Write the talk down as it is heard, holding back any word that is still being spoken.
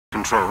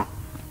control,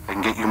 I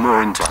can get you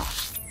more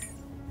intel.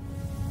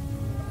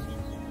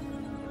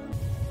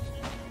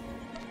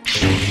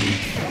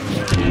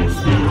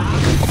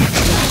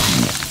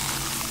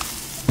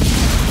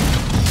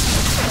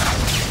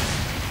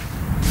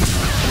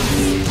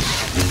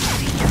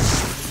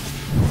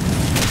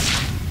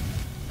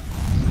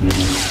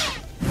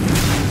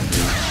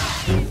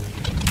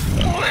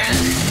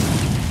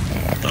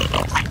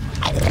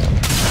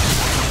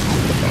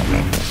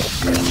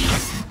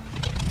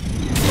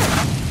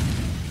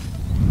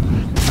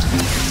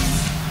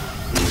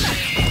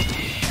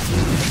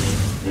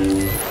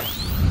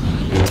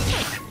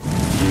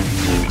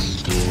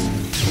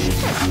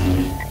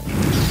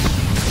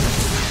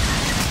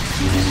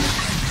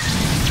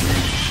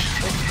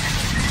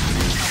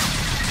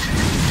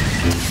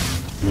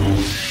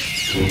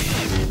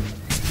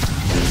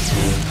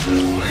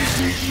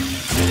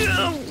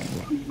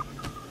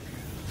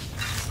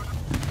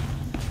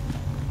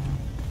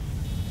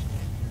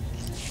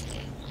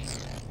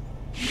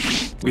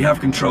 We have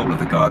control of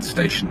the guard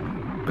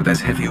station, but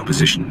there's heavy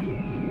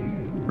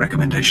opposition.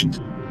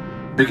 Recommendations?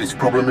 Biggest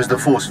problem is the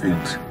force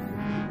fields.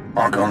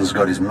 Archon's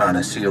got his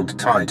mana sealed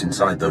tight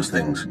inside those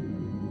things.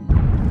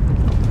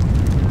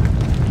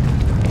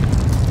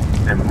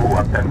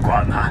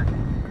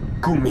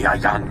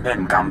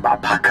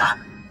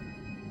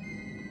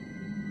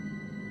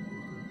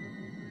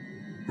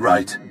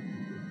 Right.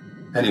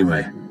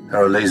 Anyway,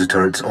 there are laser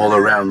turrets all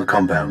around the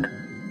compound.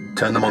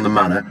 Turn them on the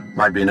mana,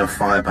 might be enough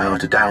firepower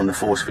to down the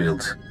force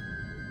fields.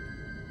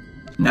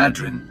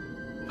 Nadrin,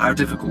 how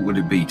difficult would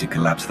it be to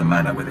collapse the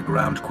mana with a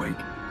groundquake?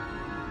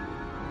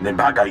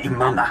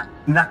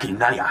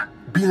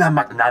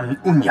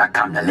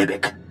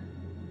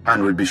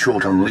 And we'd be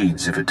short on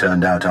leads if it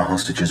turned out our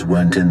hostages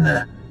weren't in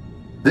there.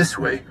 This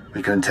way,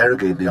 we can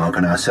interrogate the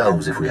Archon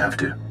ourselves if we have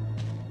to.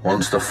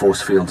 Once the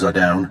force fields are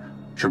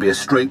down, should be a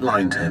straight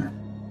line to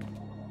him.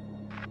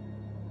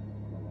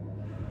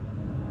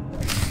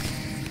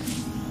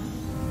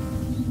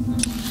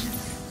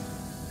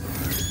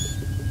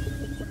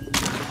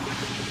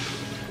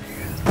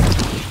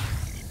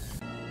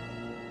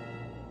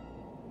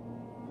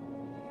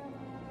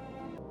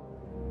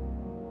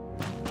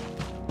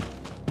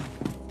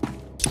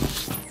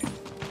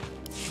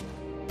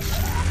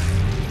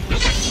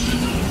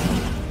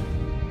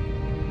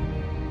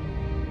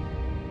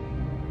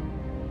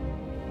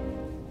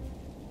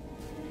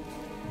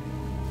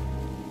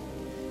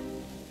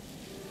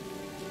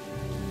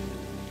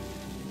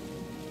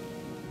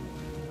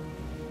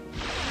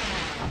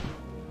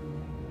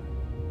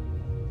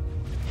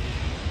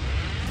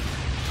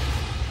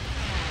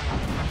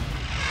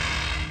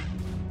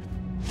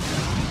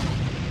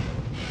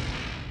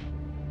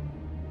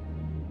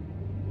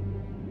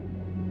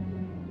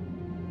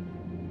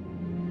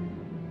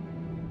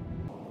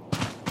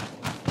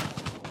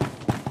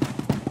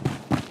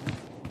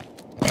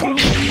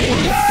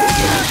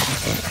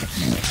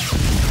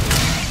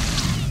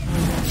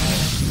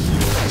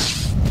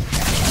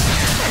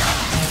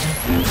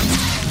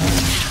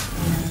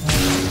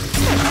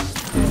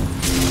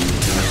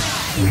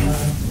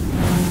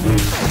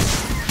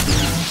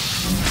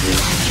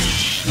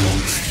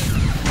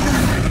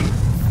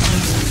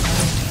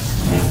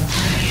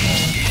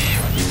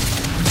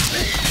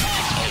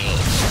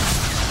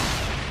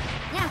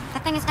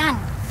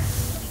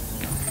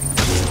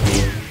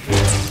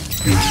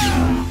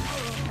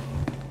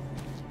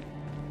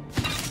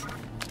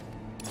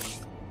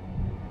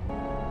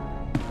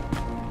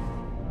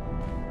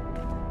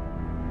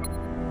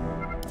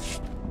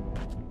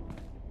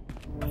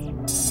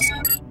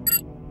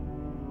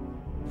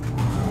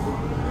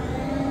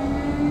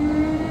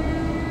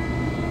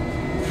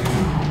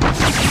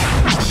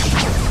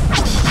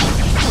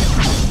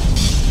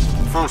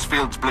 Force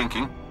field's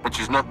blinking, but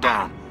she's not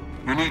down.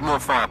 You need more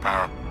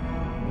firepower.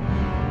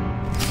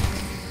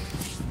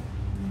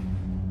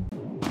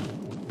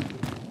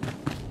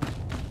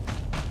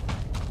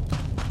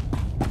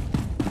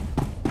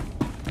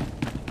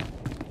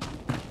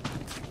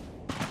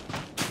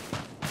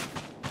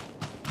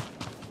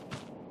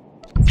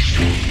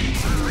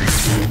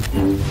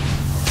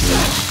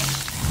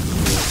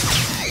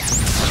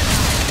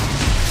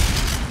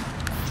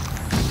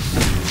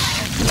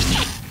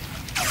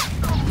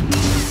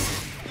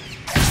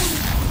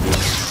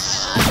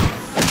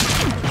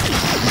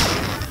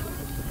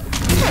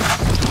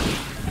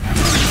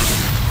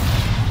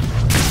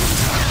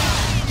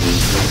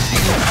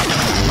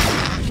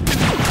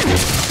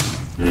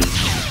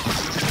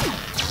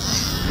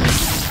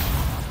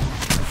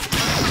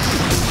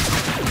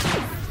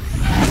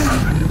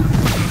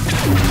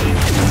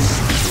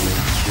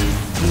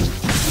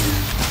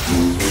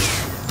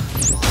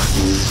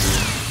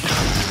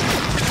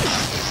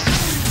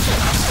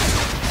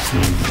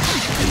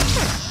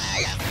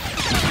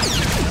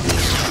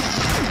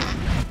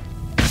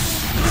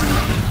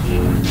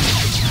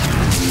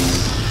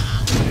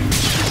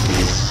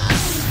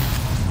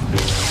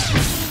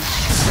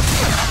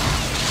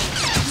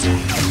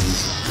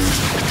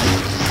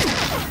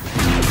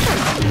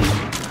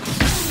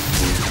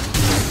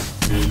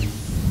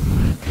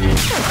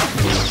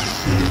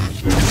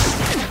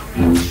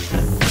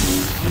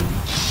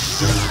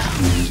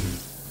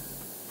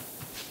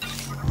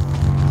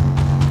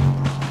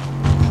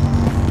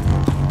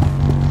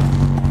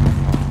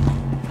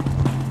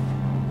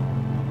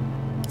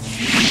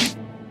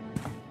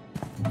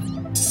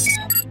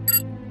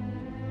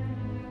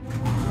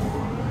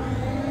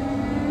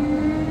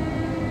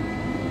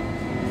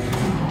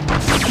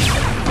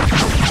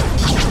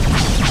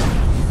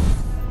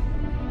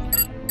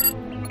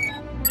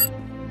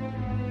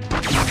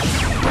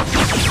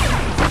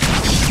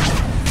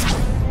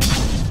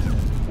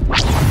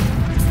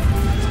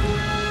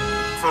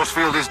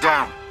 force field is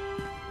down.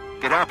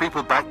 Get our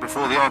people back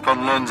before the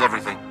Archon learns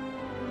everything.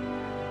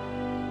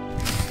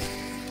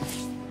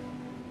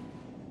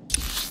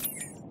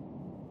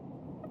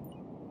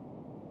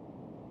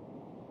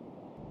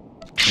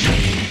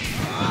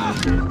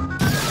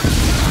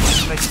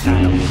 Let's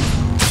stand up.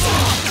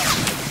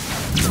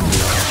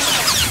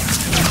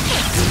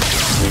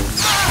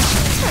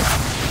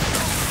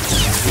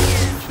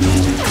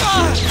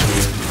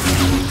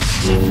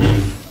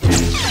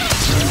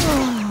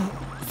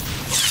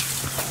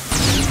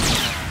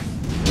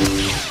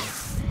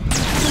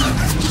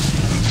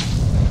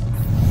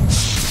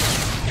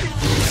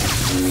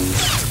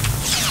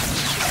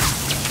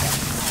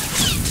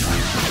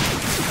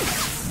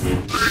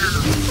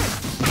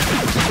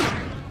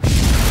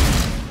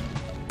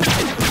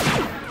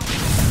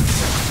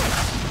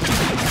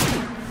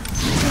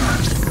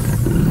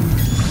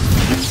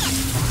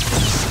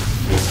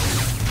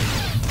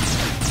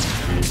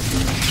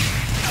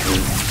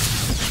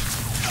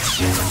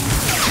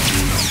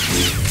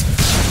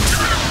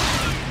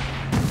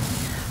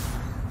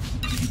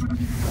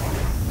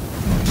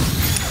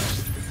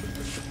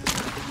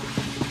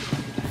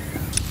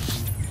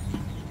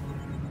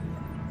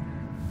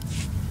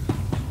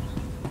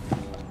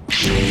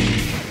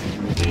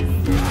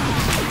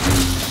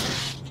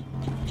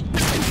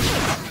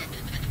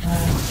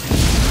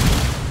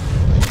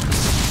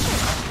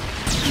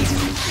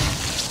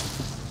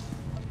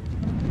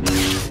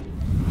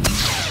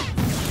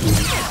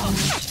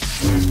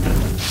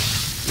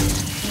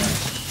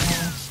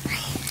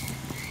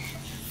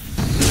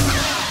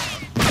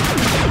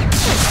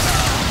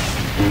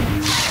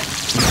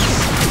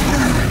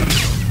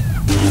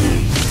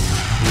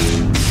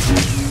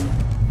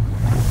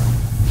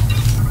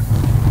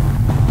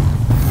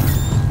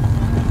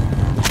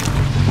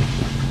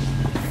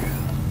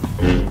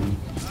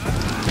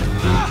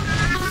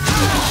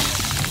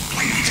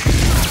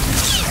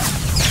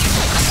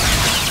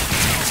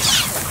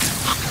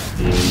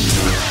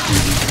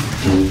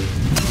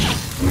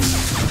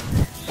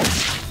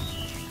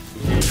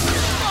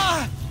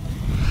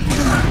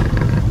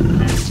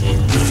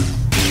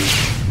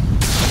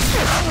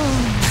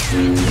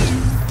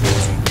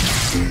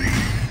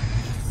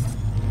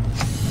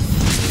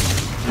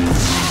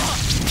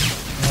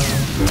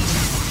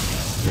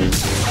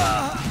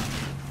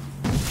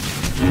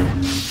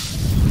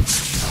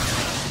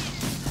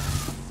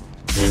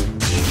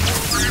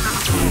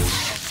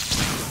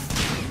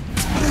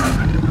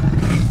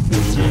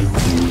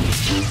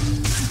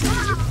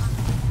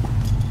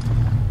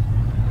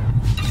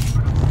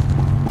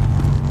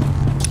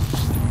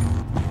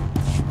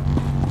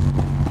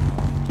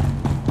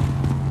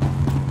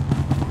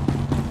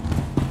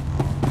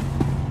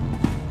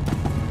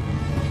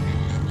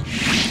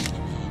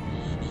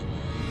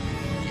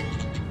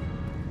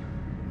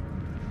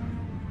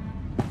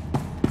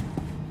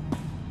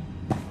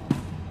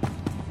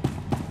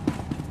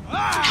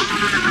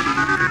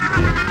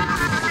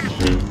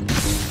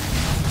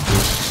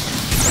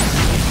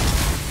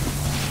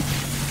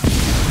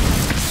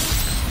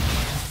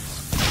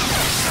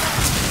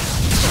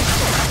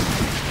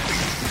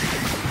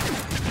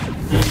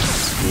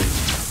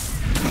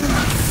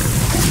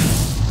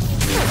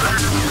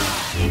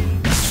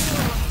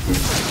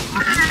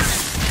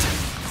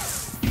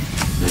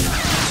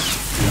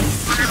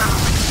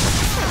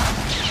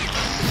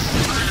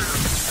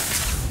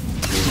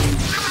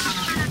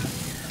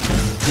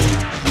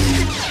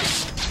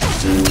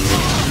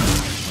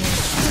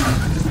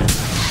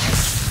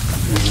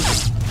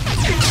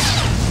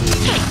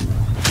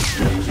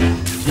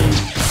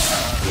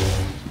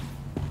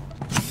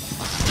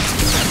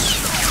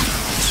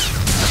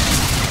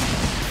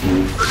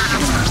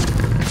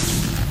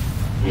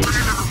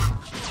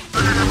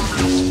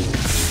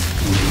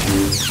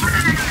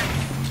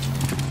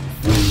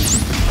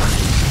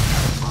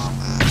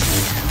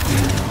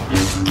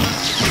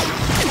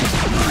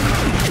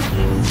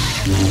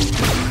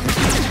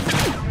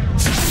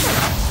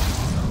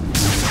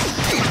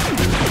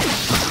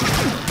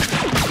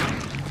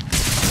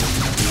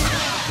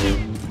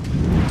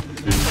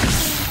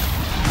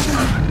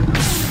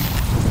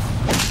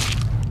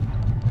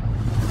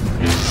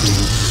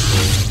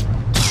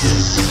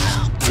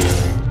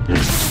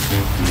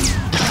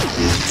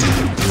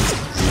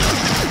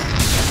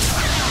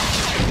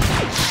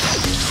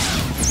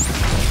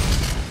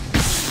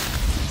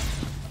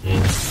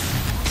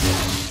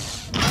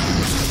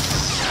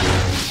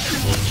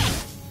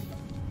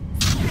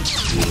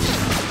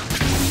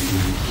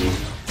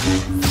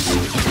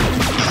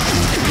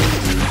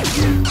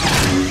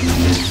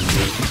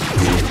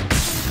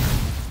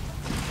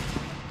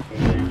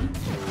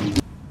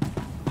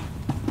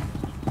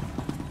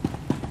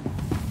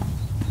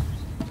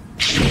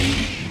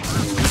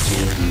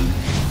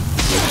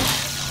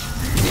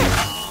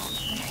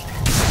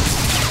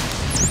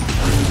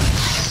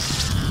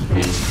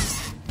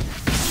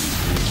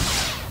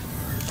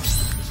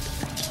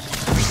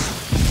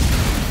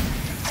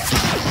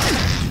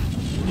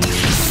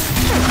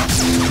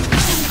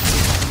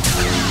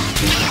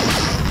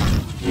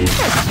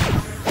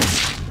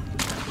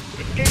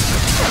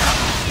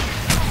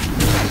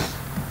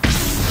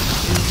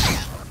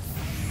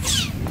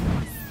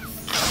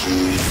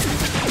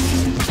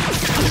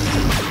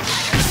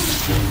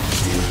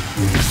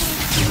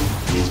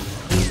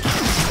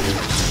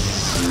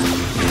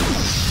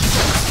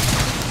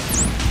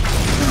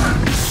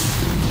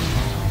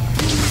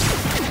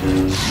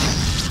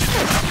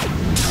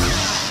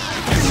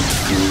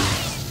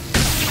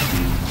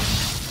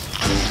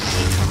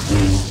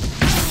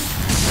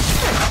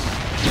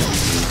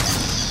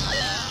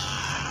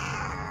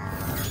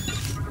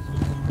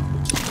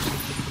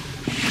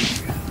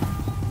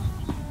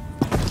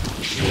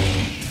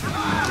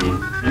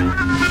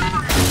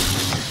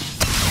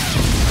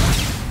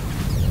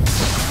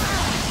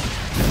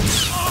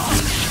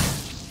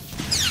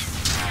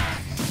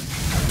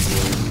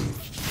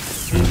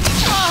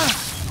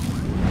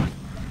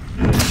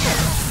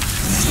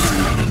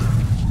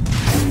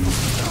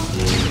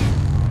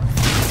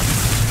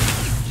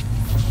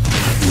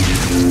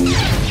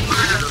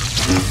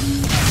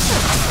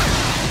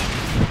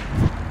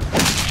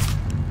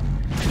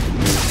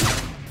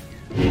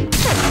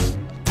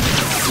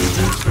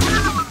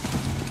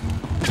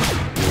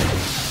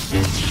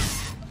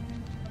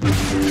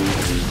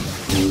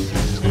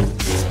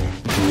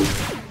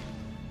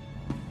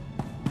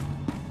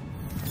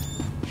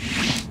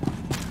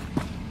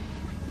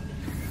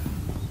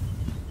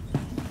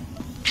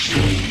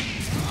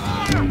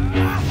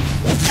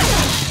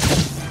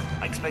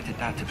 expected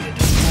that to be a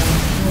distraction.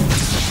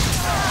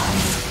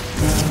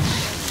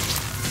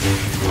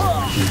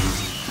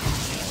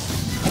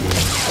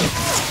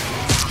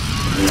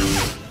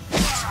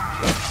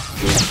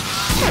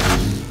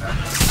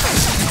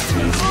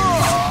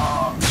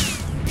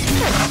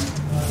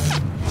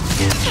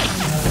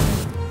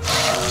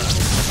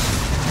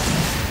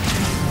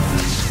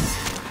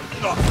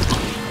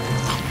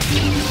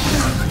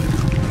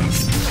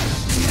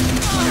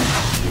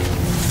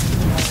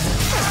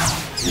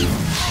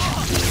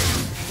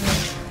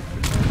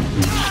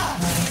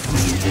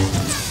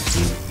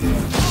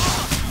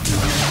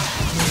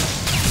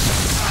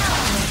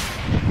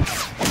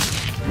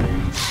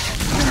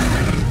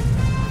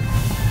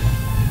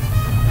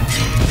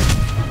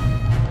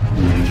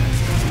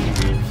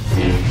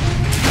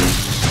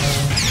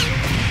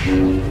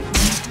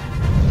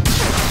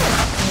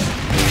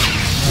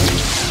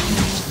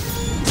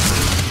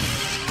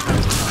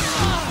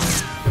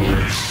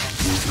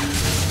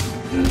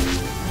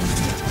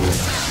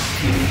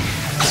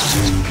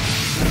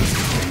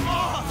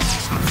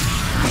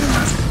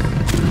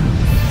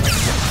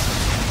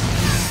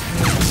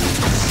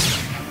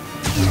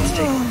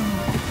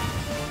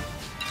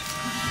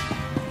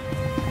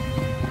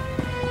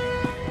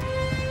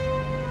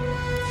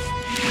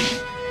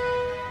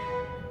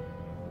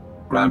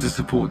 Ground to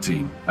support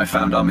team. I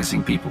found our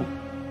missing people.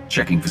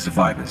 Checking for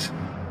survivors.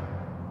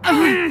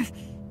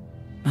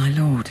 My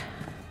lord.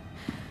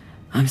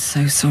 I'm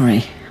so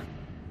sorry.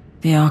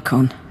 The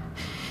Archon.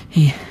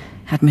 He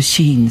had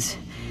machines.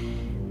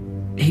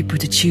 He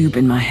put a tube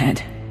in my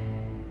head.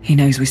 He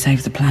knows we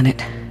saved the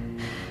planet.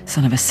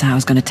 Son of a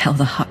sow's gonna tell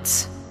the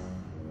Hutts.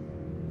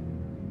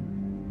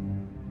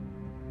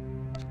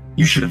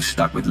 You should have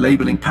stuck with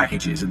labeling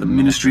packages at the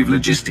Ministry of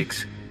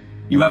Logistics.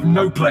 You have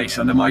no place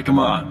under my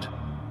command.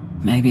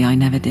 Maybe I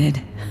never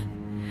did.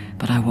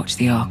 But I watched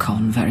the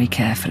Archon very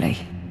carefully.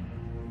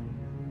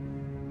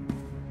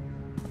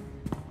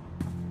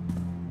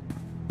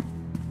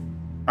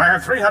 I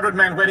have 300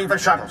 men waiting for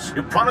shuttles.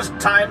 You promised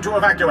time to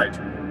evacuate.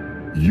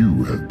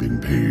 You have been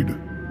paid.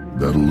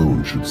 That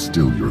alone should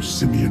still your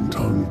simian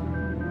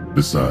tongue.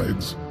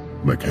 Besides,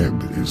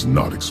 Makeb is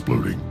not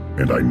exploding,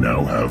 and I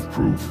now have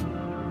proof.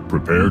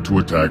 Prepare to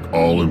attack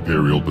all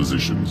Imperial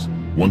positions.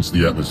 Once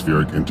the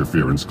atmospheric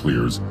interference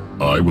clears,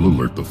 I will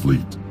alert the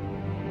fleet.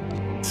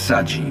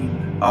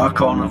 Sajin,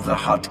 Archon of the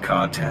Hutt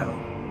Cartel.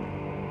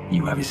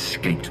 You have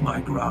escaped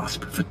my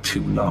grasp for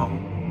too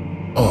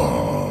long.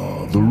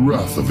 Ah, the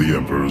wrath of the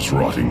Emperor's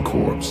rotting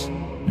corpse.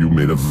 You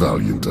made a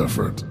valiant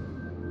effort.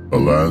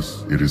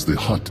 Alas, it is the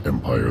Hutt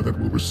Empire that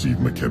will receive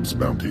Makeb's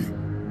bounty.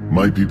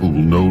 My people will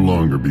no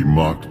longer be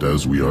mocked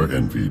as we are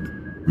envied.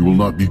 We will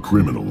not be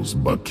criminals,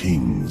 but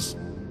kings.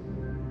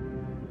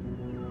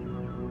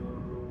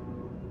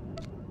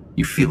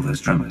 You feel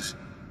those tremors?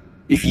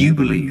 If you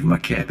believe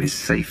Makeb is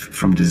safe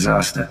from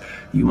disaster,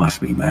 you must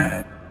be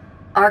mad.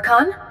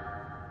 Archon?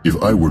 If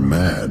I were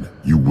mad,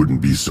 you wouldn't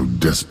be so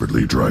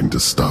desperately trying to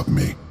stop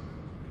me.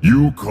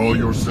 You call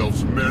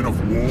yourselves men of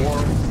war?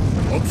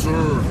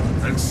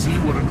 Observe and see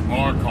what an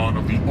Archon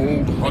of the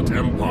old Hutt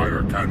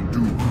Empire can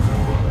do.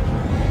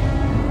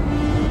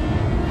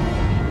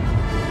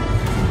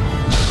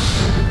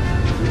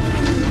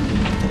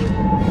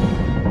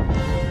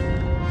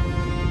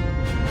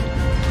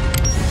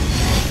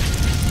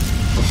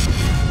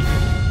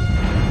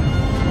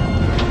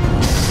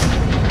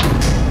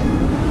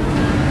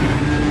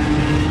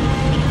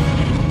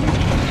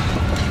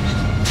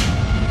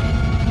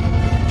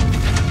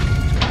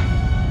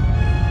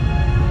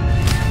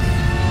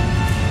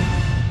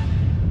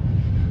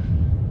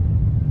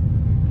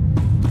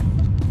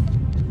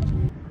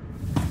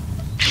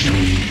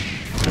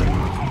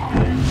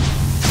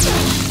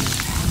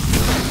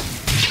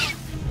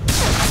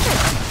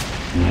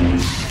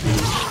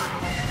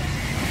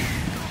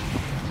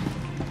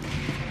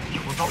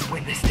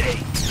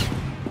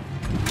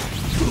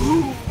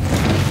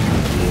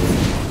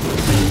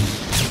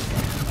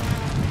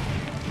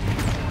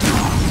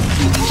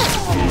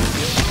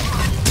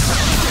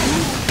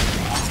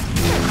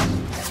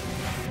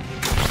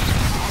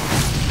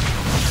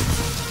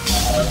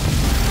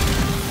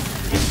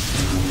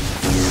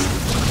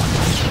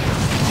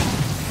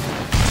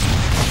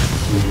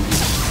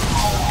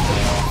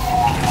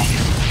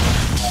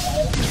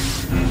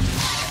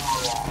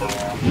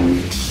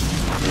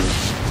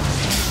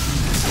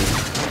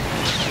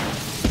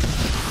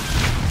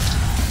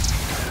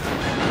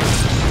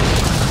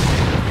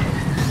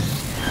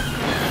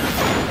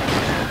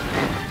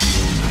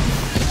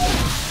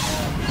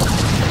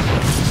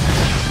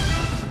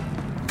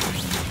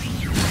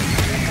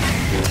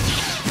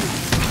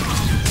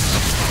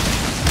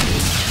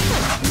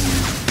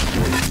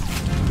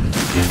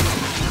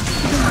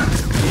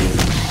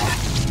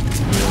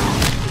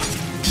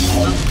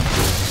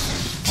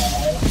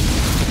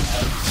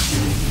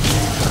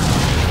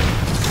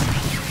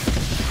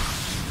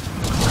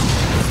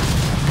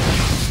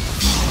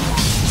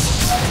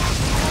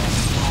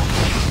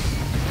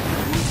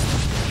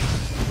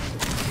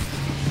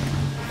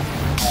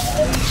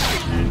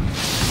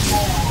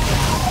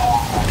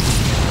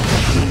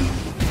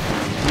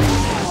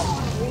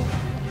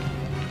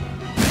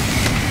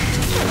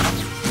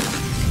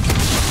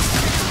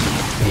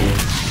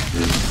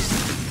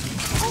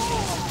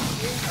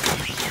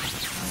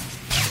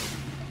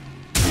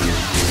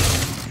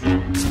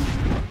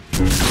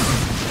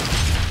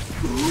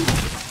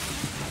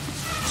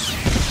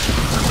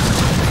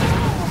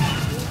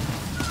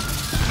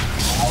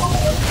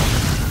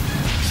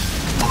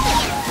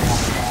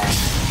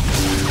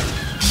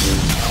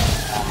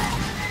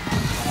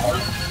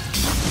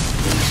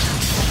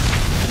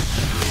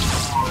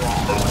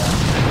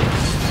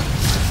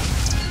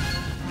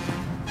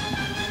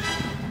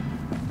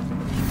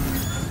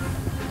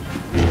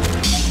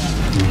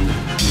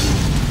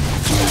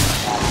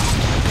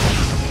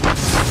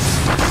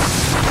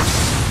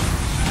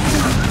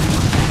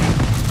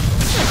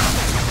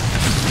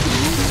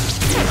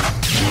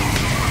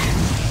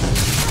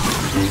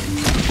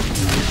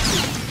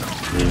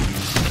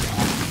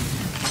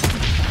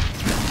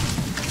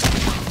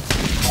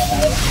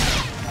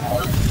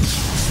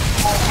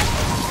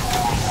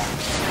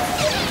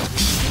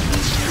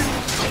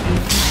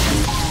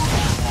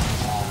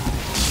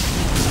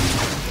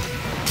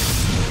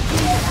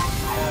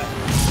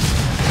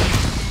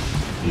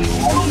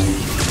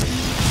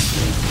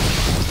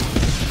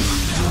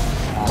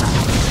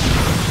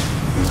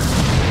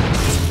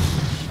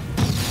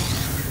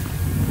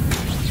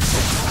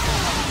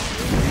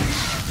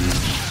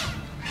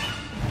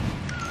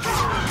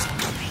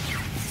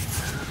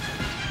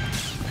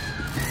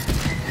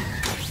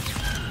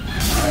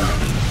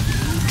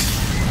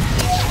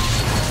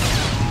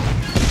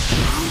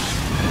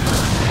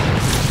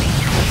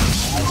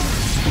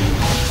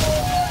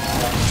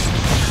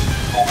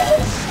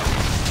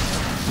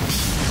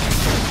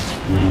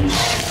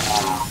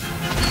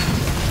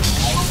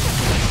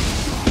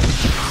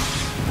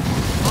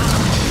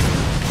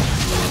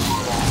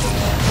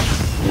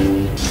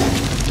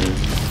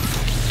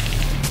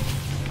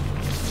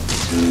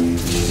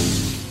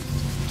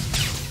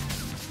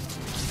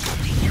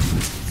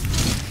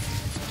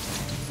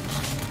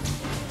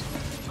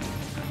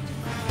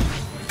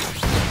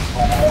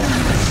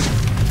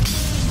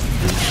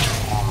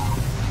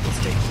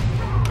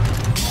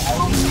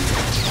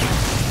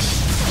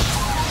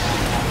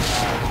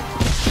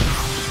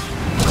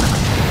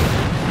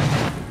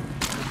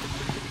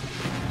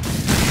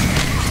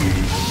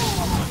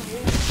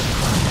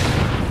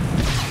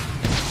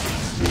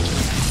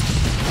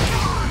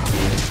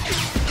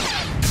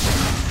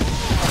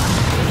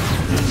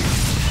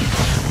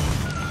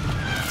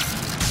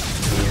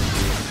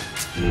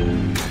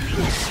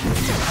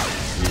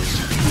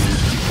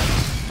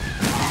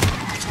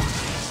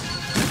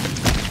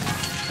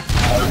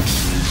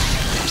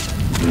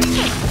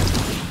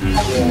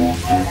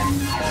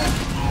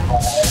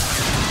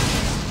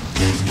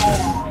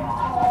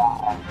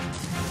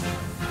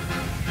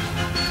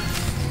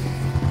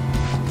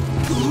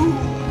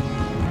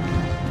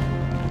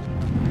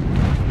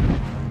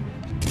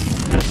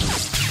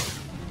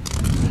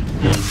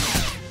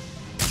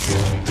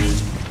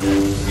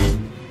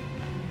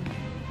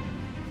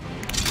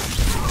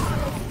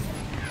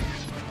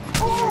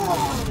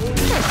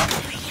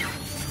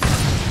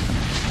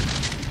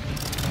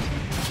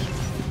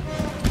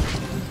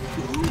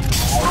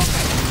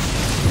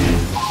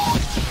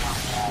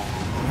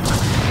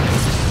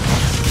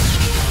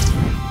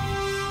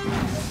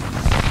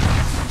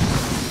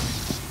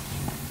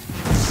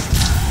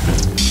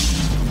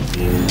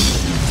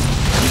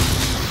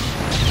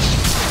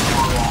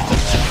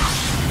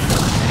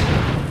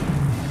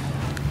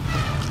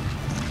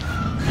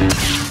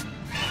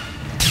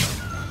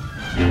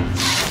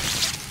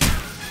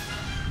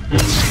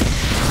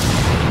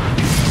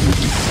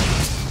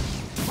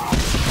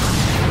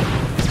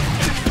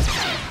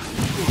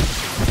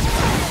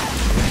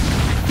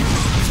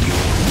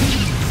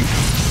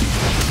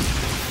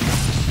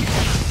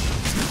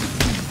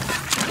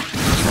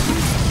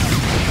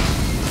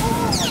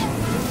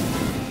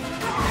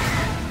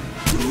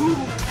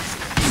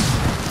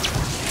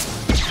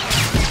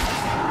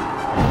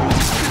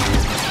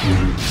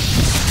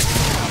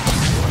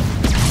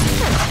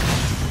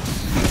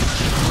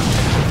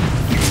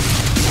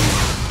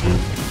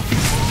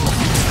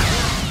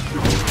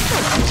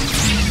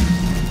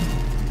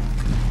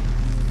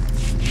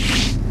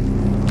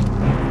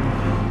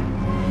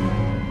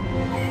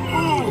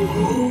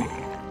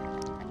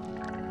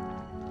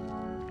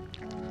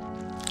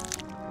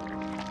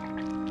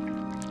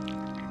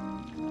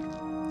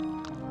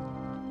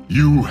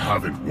 You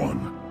haven't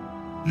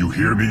won. You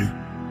hear me?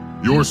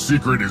 Your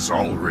secret is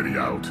already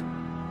out.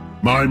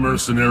 My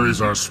mercenaries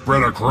are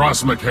spread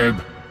across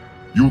Makeb.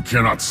 You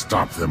cannot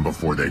stop them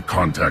before they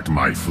contact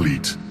my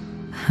fleet.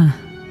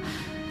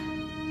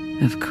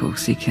 Of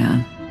course he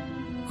can.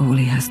 All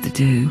he has to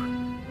do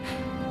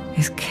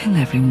is kill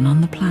everyone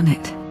on the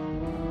planet.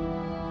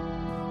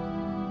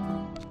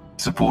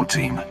 Support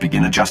team,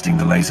 begin adjusting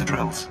the laser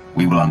drills.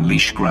 We will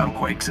unleash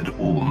groundquakes at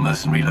all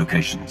mercenary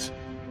locations.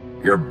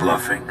 You're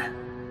bluffing.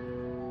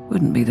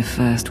 Wouldn't be the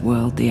first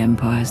world the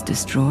Empire's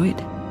destroyed.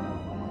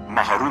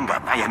 Maharunga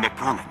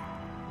Mayamekpunen,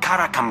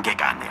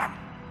 Karakamgeganiam.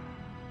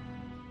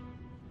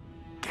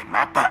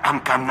 Gemapa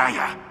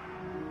Amkanaya,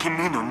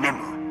 Kimino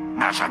Nemu,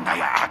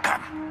 Najanaya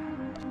Akam.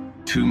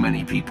 Too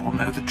many people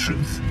know the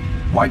truth.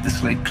 Wipe the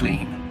slate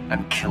clean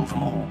and kill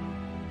them all.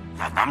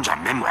 Yanamja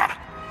Memoir.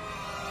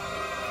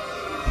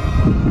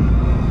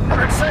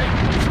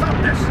 Stop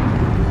this!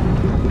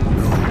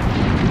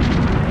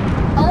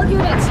 All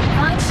units,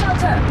 find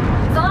shelter!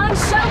 Find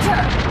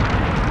shelter!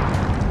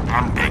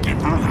 Ambege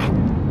Mula,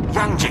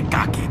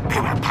 Yanjekaki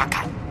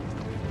Pewapaka.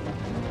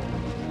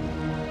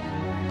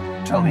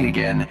 Tell me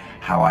again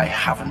how I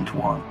haven't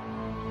won.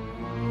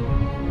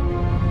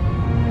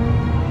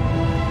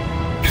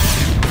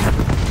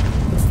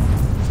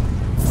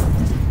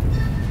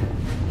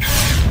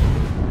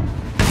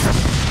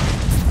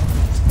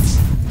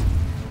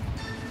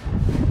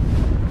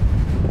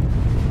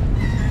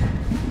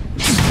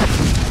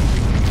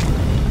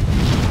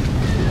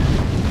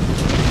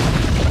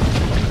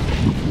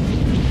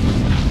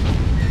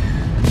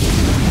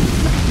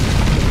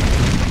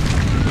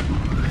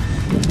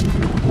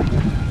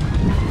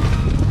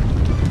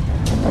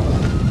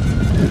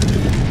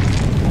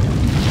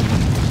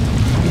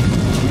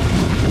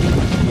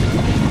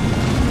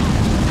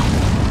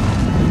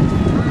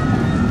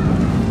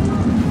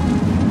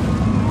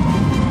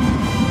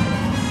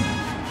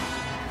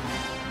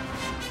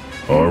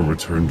 Our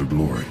return to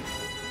glory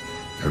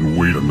can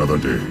wait another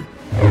day.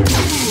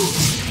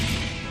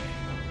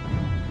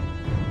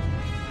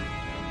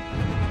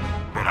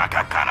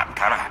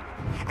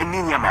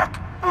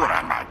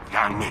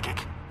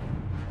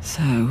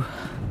 So,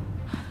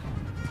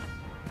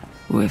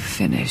 we're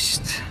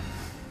finished.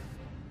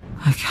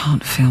 I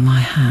can't feel my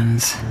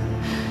hands.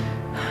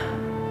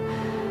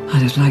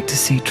 I'd have liked to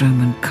see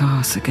Drummond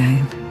Cars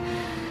again,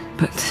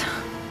 but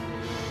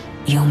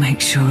you'll make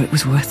sure it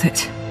was worth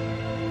it.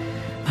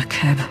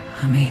 Makeb,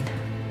 I mean,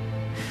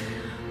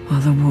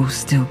 while the war's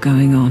still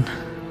going on,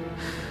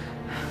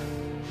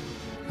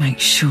 make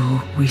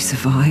sure we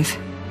survive.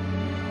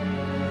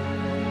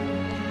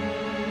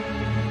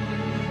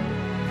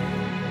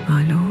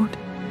 My lord?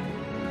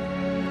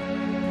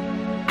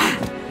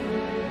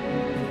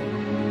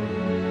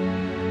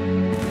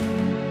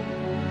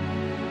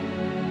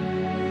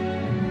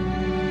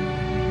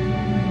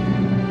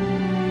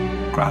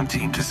 Ground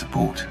team to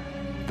support.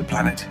 The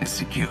planet is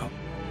secure.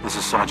 This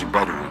is Sergeant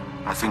Battery.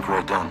 I think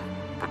we're done.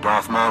 But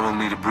Darth Maul will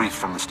need a brief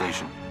from the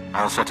station.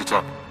 I'll set it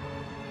up.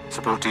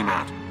 Support team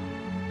out.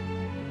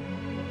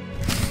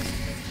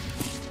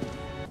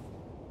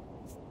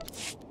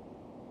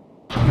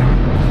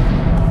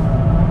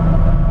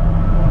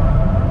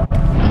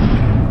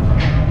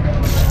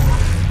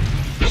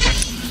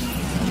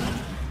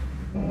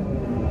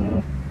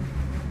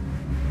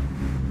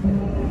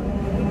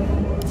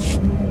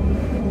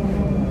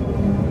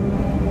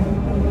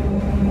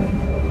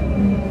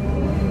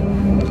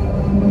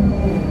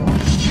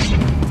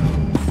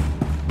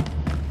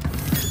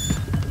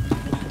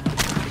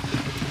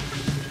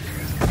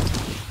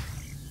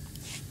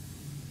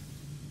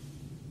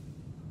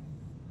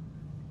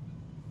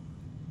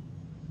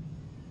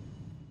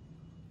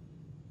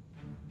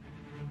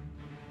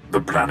 The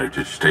planet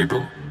is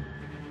stable?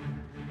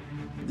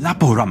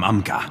 Laporam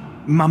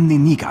amka, mamni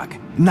nigag,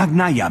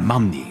 nagnaya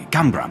mamni,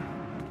 gambram.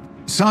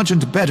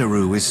 Sergeant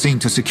Bederu is seen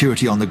to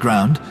security on the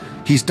ground.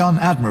 He's done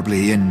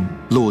admirably in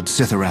Lord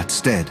Sitharat's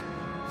stead.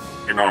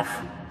 Enough.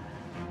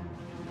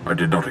 I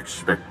did not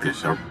expect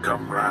this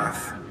outcome,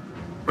 Wrath.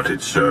 But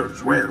it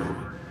serves well.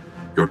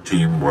 Your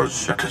team was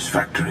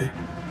satisfactory.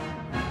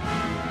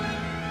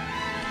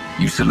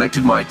 You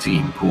selected my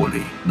team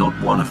poorly. Not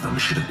one of them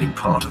should have been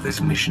part of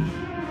this mission.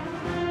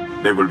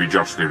 They will be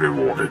justly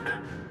rewarded.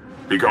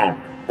 Be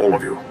gone, all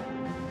of you.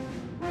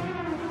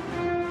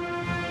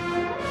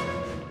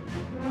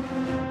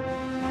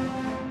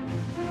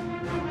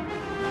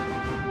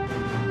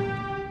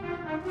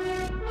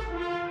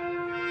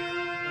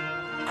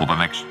 For the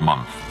next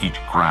month, each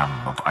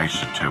gram of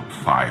Isotope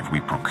 5 we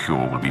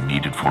procure will be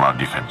needed for our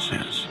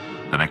defenses.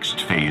 The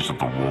next phase of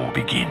the war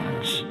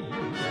begins.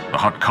 The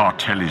Hutt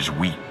cartel is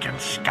weak and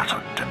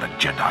scattered, and the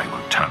Jedi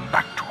will turn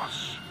back to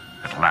us.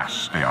 At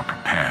last, they are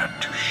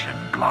prepared to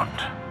shed blood.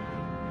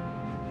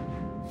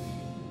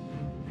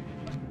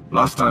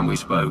 Last time we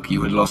spoke,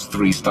 you had lost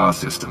 3 star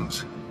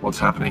systems. What's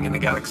happening in the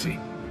galaxy?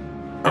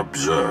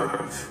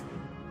 Observe.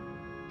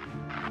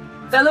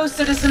 Fellow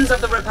citizens of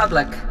the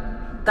Republic,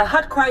 the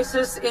Hutt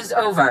crisis is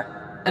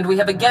over, and we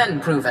have again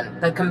proven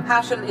that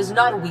compassion is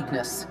not a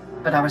weakness,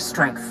 but our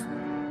strength.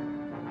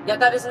 Yet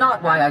that is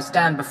not why I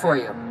stand before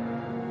you.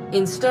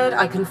 Instead,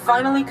 I can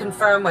finally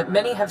confirm what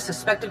many have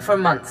suspected for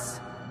months.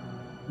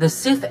 The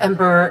Sith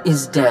Emperor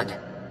is dead.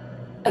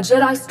 A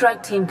Jedi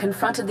strike team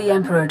confronted the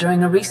Emperor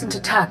during a recent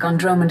attack on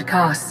Dromund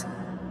Kaas.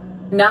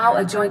 Now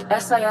a joint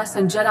SIS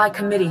and Jedi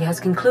committee has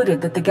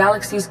concluded that the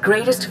galaxy's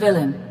greatest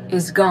villain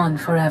is gone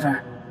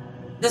forever.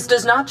 This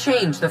does not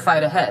change the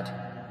fight ahead.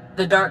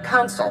 The Dark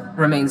Council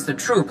remains the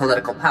true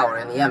political power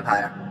in the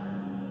Empire.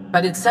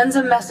 But it sends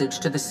a message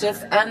to the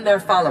Sith and their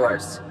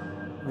followers.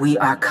 We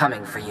are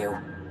coming for you.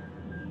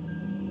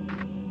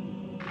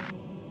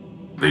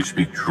 They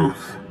speak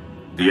truth.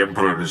 The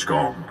Emperor is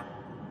gone.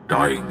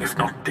 Dying if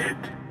not dead.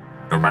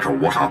 No matter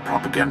what our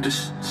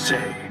propagandists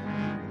say,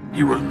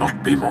 he will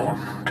not be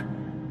mourned.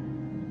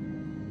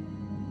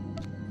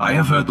 I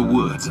have heard the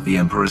words of the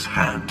Emperor's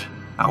hand.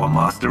 Our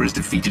master is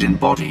defeated in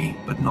body,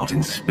 but not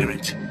in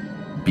spirit.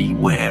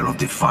 Beware of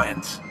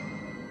defiance.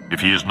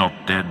 If he is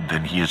not dead,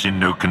 then he is in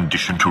no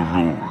condition to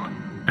rule,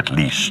 at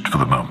least for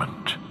the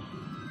moment.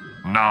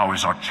 Now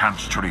is our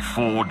chance to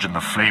reforge in the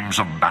flames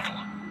of battle,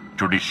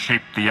 to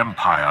reshape the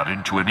Empire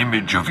into an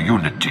image of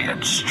unity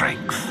and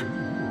strength.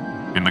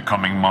 In the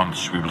coming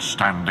months, we will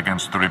stand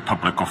against the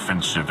Republic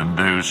offensive and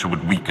those who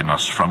would weaken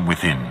us from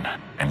within,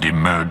 and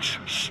emerge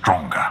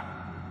stronger.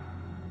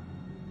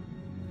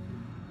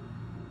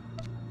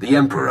 The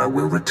Emperor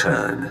will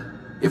return.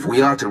 If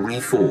we are to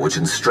reforge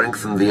and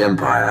strengthen the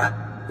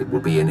Empire, it will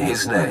be in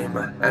his name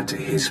and to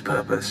his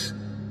purpose.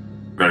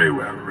 Very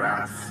well,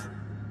 Wrath.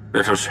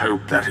 Let us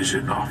hope that is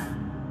enough.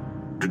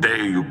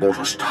 Today you bought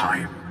us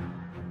time.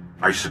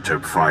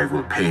 Isotope 5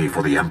 will pay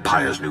for the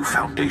Empire's new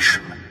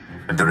foundation,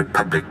 and the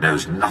Republic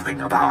knows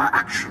nothing of our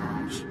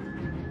actions.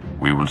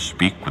 We will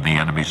speak when the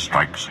enemy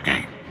strikes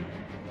again.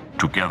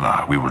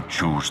 Together we will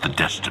choose the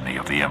destiny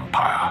of the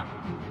Empire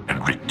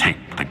and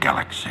retake the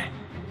galaxy.